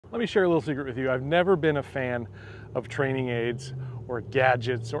Let me share a little secret with you. I've never been a fan of training aids or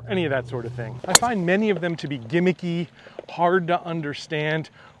gadgets or any of that sort of thing. I find many of them to be gimmicky, hard to understand,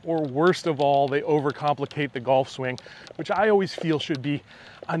 or worst of all, they overcomplicate the golf swing, which I always feel should be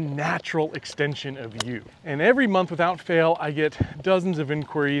a natural extension of you. And every month without fail, I get dozens of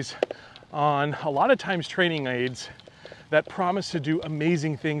inquiries on a lot of times training aids that promise to do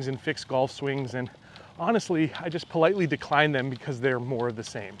amazing things and fix golf swings. And honestly, I just politely decline them because they're more of the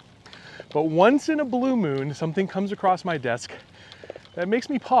same. But once in a blue moon, something comes across my desk that makes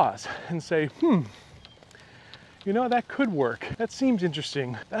me pause and say, you know, that could work. That seems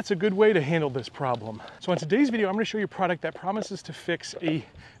interesting. That's a good way to handle this problem. So in today's video, I'm gonna show you a product that promises to fix a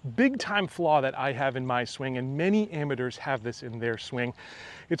big time flaw that I have in my swing, and many amateurs have this in their swing.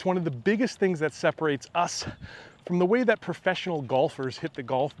 It's one of the biggest things that separates us from the way that professional golfers hit the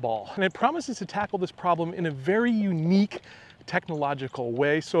golf ball. And it promises to tackle this problem in a very unique technological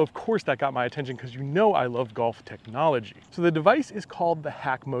way. So of course that got my attention because you know I love golf technology. So the device is called the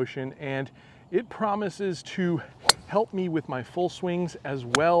HackMotion, and it promises to help me with my full swings as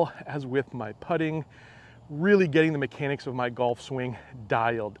well as with my putting, really getting the mechanics of my golf swing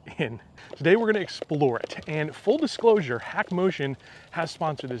dialed in. Today we're gonna explore it, and full disclosure, HackMotion has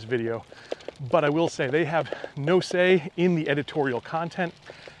sponsored this video, but I will say they have no say in the editorial content.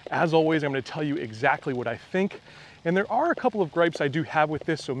 As always, I'm gonna tell you exactly what I think. And there are a couple of gripes I do have with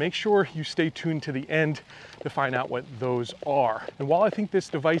this, so make sure you stay tuned to the end to find out what those are. And while I think this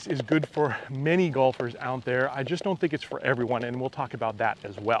device is good for many golfers out there, I just don't think it's for everyone, and we'll talk about that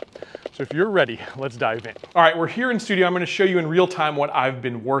as well. So if you're ready, let's dive in. All right, we're here in studio. I'm gonna show you in real time what I've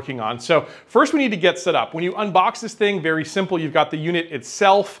been working on. So first we need to get set up. When you unbox this thing, very simple, you've got the unit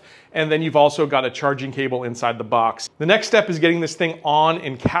itself, and then you've also got a charging cable inside the box. The next step is getting this thing on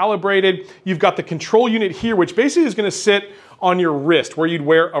and calibrated. You've got the control unit here, which basically is gonna sit on your wrist where you'd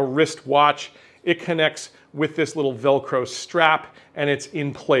wear a wrist watch. It connects with this little Velcro strap and it's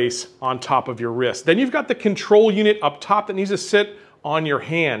in place on top of your wrist. Then you've got the control unit up top that needs to sit on your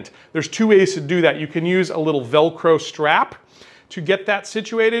hand. There's two ways to do that. You can use a little Velcro strap to get that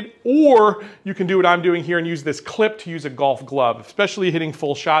situated, or you can do what I'm doing here and use this clip to use a golf glove. Especially hitting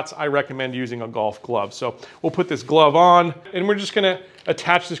full shots, I recommend using a golf glove. So we'll put this glove on and we're just gonna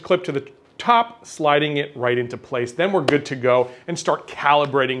attach this clip to the top, sliding it right into place. Then we're good to go and start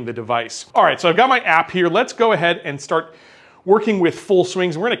calibrating the device. All right, so I've got my app here. Let's go ahead and start working with full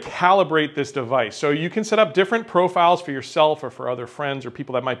swings. We're gonna calibrate this device. So you can set up different profiles for yourself or for other friends or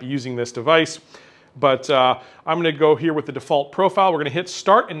people that might be using this device. But I'm gonna go here with the default profile. We're gonna hit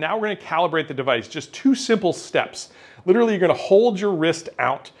start, and now we're gonna calibrate the device. Just two simple steps. Literally, you're gonna hold your wrist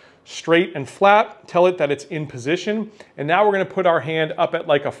out straight and flat, tell it that it's in position, and now we're gonna put our hand up at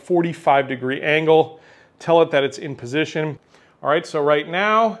like a 45-degree angle, tell it that it's in position. All right, so right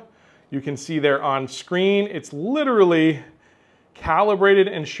now, you can see there on screen, it's literally calibrated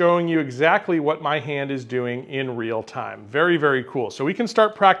and showing you exactly what my hand is doing in real time. Very, very cool. So we can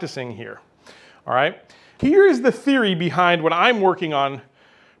start practicing here. All right, here is the theory behind what I'm working on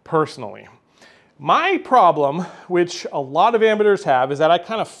personally. My problem, which a lot of amateurs have, is that I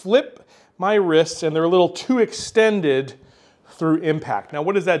kind of flip my wrists and they're a little too extended through impact. Now,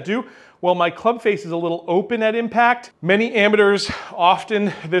 what does that do? Well, my club face is a little open at impact. Many amateurs,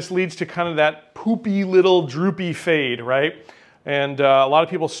 often this leads to kind of that poopy little droopy fade, right? And a lot of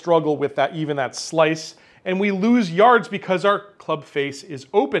people struggle with that, even that slice. And we lose yards because our club face is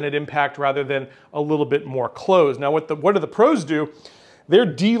open at impact rather than a little bit more closed. Now, what do the pros do? They're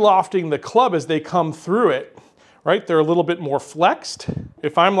de-lofting the club as they come through it, right? They're a little bit more flexed.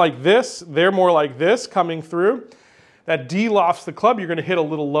 If I'm like this, they're more like this coming through. That de-lofts the club. You're gonna hit a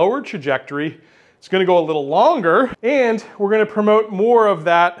little lower trajectory. It's gonna go a little longer, and we're gonna promote more of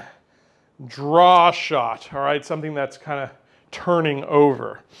that draw shot, all right? Something that's kind of turning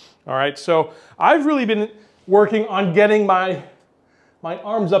over. All right, so I've really been working on getting my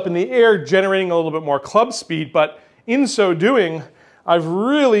arms up in the air, generating a little bit more club speed, but in so doing, I've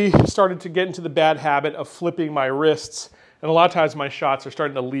really started to get into the bad habit of flipping my wrists, and a lot of times my shots are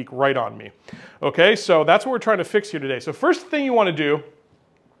starting to leak right on me. Okay, so that's what we're trying to fix here today. So first thing you want to do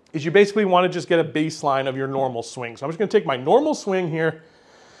is you basically want to just get a baseline of your normal swing. So I'm just going to take my normal swing here.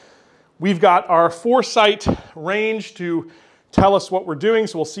 We've got our foresight range to tell us what we're doing,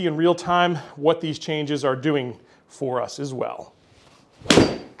 so we'll see in real time what these changes are doing for us as well.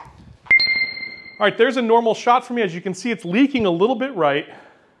 All right, there's a normal shot for me. As you can see, it's leaking a little bit right.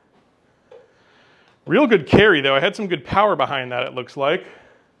 Real good carry though. I had some good power behind that, it looks like.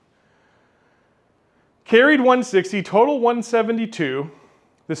 Carried 160, total 172.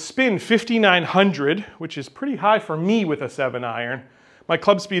 The spin 5,900, which is pretty high for me with a 7-iron. my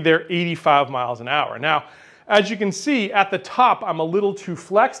club speed there, 85 miles an hour. Now, as you can see, at the top, I'm a little too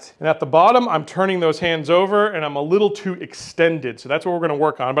flexed, and at the bottom, I'm turning those hands over, and I'm a little too extended. So that's what we're gonna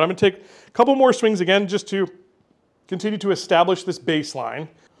work on. But I'm gonna take a couple more swings again, just to continue to establish this baseline.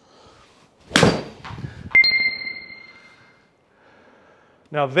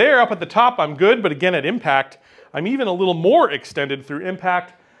 Now there, up at the top, I'm good, but again, at impact, I'm even a little more extended through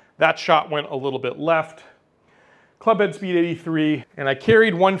impact. That shot went a little bit left. Club head speed 83, and I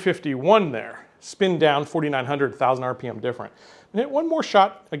carried 151 there. Spin down, 4,900, 1,000 RPM different. And hit one more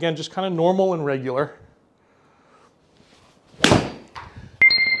shot, again, just kind of normal and regular.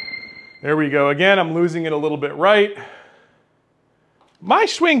 There we go. Again, I'm losing it a little bit right. My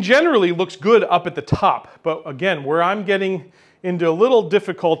swing generally looks good up at the top, but again, where I'm getting into a little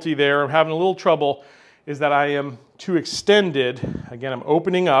difficulty there, I'm having a little trouble, is that I am too extended. Again, I'm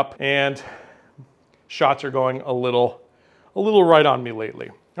opening up, and shots are going a little right on me lately.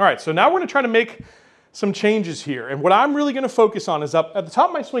 All right, so now we're gonna try to make some changes here. And what I'm really gonna focus on is up at the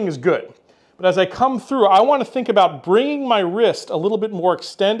top, my swing is good. But as I come through, I wanna think about bringing my wrist a little bit more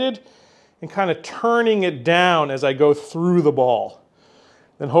extended and kind of turning it down as I go through the ball.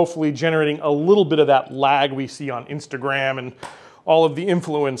 Then hopefully generating a little bit of that lag we see on Instagram and all of the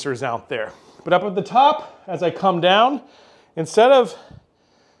influencers out there. But up at the top, as I come down, instead of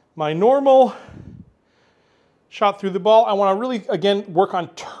my normal shot through the ball, I want to really, again, work on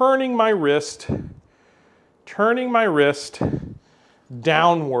turning my wrist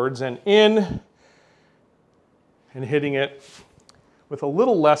downwards and in, and hitting it with a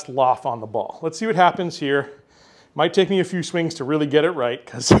little less loft on the ball. Let's see what happens here. Might take me a few swings to really get it right,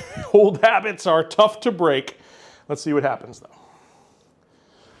 because old habits are tough to break. Let's see what happens though.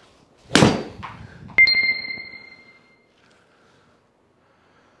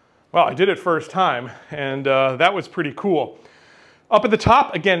 Well, I did it first time, and that was pretty cool. Up at the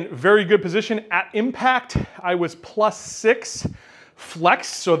top, again, very good position. At impact, I was +6 flex,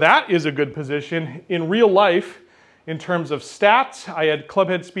 so that is a good position. In real life, in terms of stats, I had club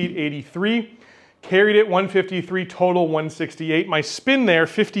head speed 83, carried it 153, total 168. My spin there,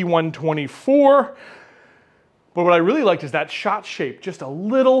 51.24. But what I really liked is that shot shape, just a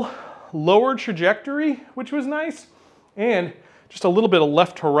little lower trajectory, which was nice, and just a little bit of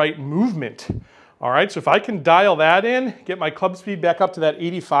left to right movement. All right, so if I can dial that in, get my club speed back up to that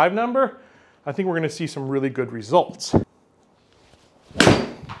 85 number, I think we're gonna see some really good results.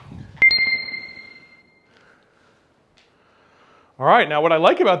 All right, now what I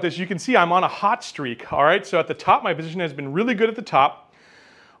like about this, you can see I'm on a hot streak. All right, so at the top, my position has been really good at the top.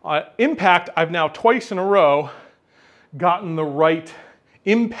 Impact, I've now twice in a row gotten the right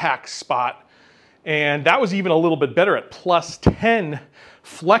impact spot, and that was even a little bit better at +10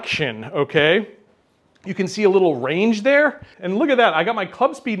 flexion, okay? You can see a little range there, and look at that, I got my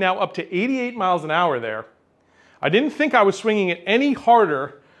club speed now up to 88 miles an hour there. I didn't think I was swinging it any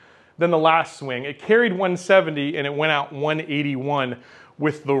harder than the last swing. It carried 170 and it went out 181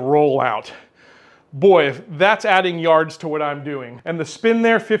 with the rollout. Boy, if that's adding yards to what I'm doing. And the spin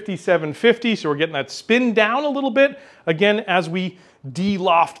there, 57.50, so we're getting that spin down a little bit, again, as we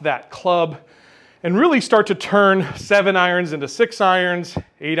de-loft that club and really start to turn 7 irons into 6 irons,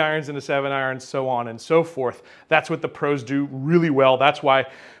 8 irons into 7 irons, so on and so forth. That's what the pros do really well. That's why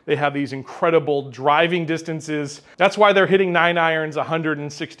they have these incredible driving distances. That's why they're hitting 9 irons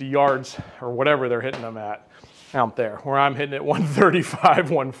 160 yards or whatever they're hitting them at out there, where I'm hitting at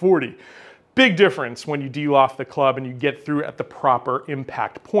 135, 140. Big difference when you de-loft the club and you get through at the proper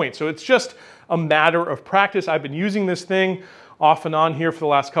impact point. So it's just a matter of practice. I've been using this thing off and on here for the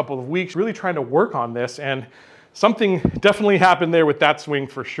last couple of weeks, really trying to work on this, and something definitely happened there with that swing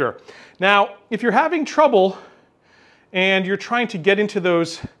for sure. Now, if you're having trouble and you're trying to get into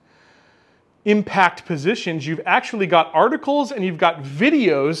those impact positions, you've actually got articles and you've got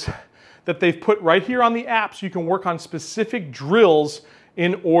videos that they've put right here on the app so you can work on specific drills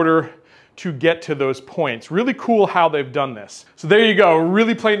in order to get to those points. Really cool how they've done this. So there you go,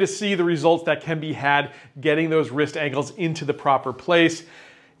 really plain to see the results that can be had getting those wrist angles into the proper place.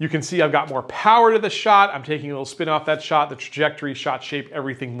 You can see I've got more power to the shot. I'm taking a little spin off that shot, the trajectory, shot shape,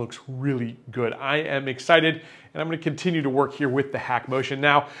 everything looks really good. I am excited, and I'm gonna continue to work here with the Hack Motion.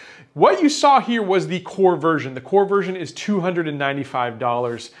 Now, what you saw here was the core version. The core version is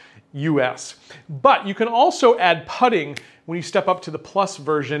 $295 US. But you can also add putting when you step up to the Plus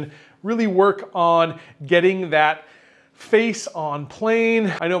version, really work on getting that face on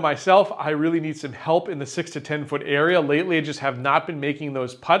plane. I know myself, I really need some help in the 6 to 10 foot area. Lately, I just have not been making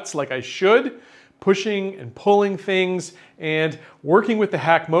those putts like I should, pushing and pulling things, and working with the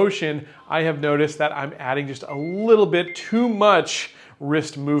Hack Motion, I have noticed that I'm adding just a little bit too much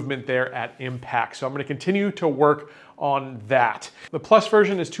wrist movement there at impact. So I'm going to continue to work on that. The Plus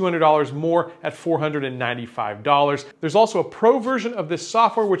version is $200 more at $495. There's also a Pro version of this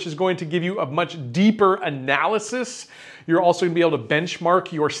software which is going to give you a much deeper analysis. You're also going to be able to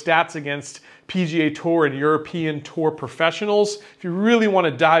benchmark your stats against PGA Tour and European Tour professionals. If you really want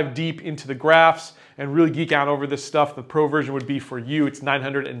to dive deep into the graphs and really geek out over this stuff, the Pro version would be for you. It's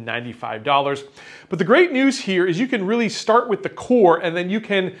 $995. But the great news here is you can really start with the core and then you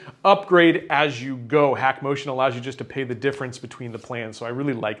can upgrade as you go. HackMotion allows you just to pay the difference between the plans, so I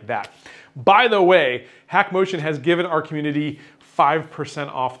really like that. By the way, HackMotion has given our community 5%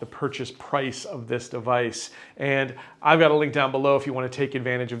 off the purchase price of this device. And I've got a link down below if you want to take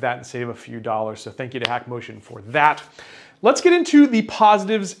advantage of that and save a few dollars. So thank you to HackMotion for that. Let's get into the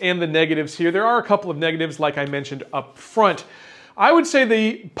positives and the negatives here. There are a couple of negatives like I mentioned up front. I would say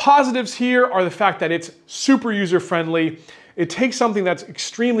the positives here are the fact that it's super user-friendly. It takes something that's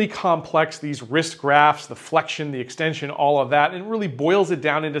extremely complex, these wrist graphs, the flexion, the extension, all of that, and really boils it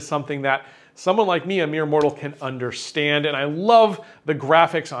down into something that someone like me, a mere mortal, can understand. And I love the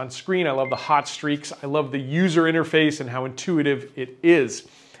graphics on screen. I love the hot streaks. I love the user interface and how intuitive it is.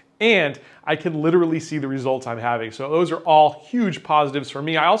 And I can literally see the results I'm having. So those are all huge positives for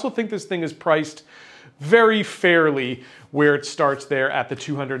me. I also think this thing is priced very fairly where it starts there at the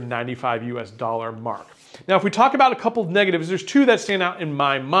 $295 US mark. Now, if we talk about a couple of negatives, there's two that stand out in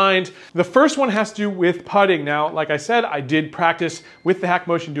my mind. The first one has to do with putting. Now, like I said, I did practice with the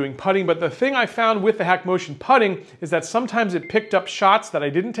HackMotion doing putting, but the thing I found with the HackMotion putting is that sometimes it picked up shots that I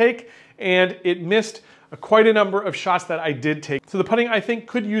didn't take and it missed quite a number of shots that I did take. So the putting, I think,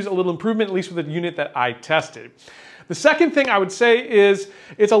 could use a little improvement, at least with the unit that I tested. The second thing I would say is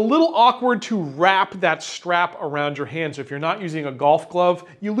it's a little awkward to wrap that strap around your hand. So if you're not using a golf glove,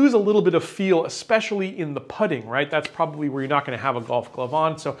 you lose a little bit of feel, especially in the putting, right? That's probably where you're not going to have a golf glove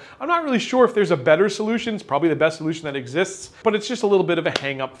on. So I'm not really sure if there's a better solution. It's probably the best solution that exists, but it's just a little bit of a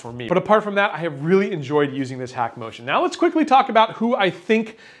hang up for me. But apart from that, I have really enjoyed using this HackMotion. Now let's quickly talk about who I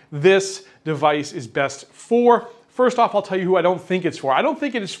think this device is best for. First off, I'll tell you who I don't think it's for. I don't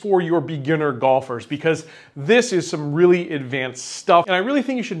think it is for your beginner golfers because this is some really advanced stuff. And I really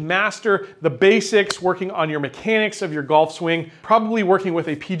think you should master the basics, working on your mechanics of your golf swing, probably working with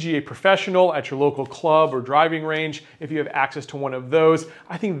a PGA professional at your local club or driving range if you have access to one of those.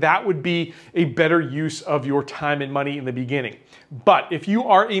 I think that would be a better use of your time and money in the beginning. But if you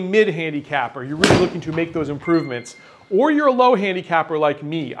are a mid-handicapper, you're really looking to make those improvements, or you're a low handicapper like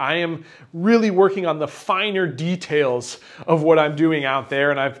me, I am really working on the finer details of what I'm doing out there,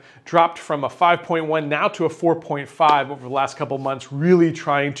 and I've dropped from a 5.1 now to a 4.5 over the last couple months, really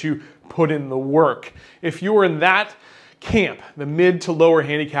trying to put in the work. If you're in that camp, the mid to lower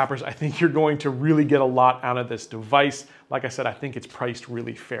handicappers, I think you're going to really get a lot out of this device. Like I said, I think it's priced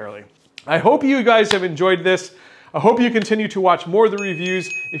really fairly. I hope you guys have enjoyed this. I hope you continue to watch more of the reviews.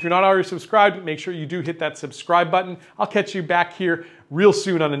 If you're not already subscribed, make sure you do hit that subscribe button. I'll catch you back here real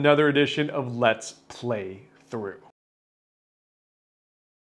soon on another edition of Let's Play Through.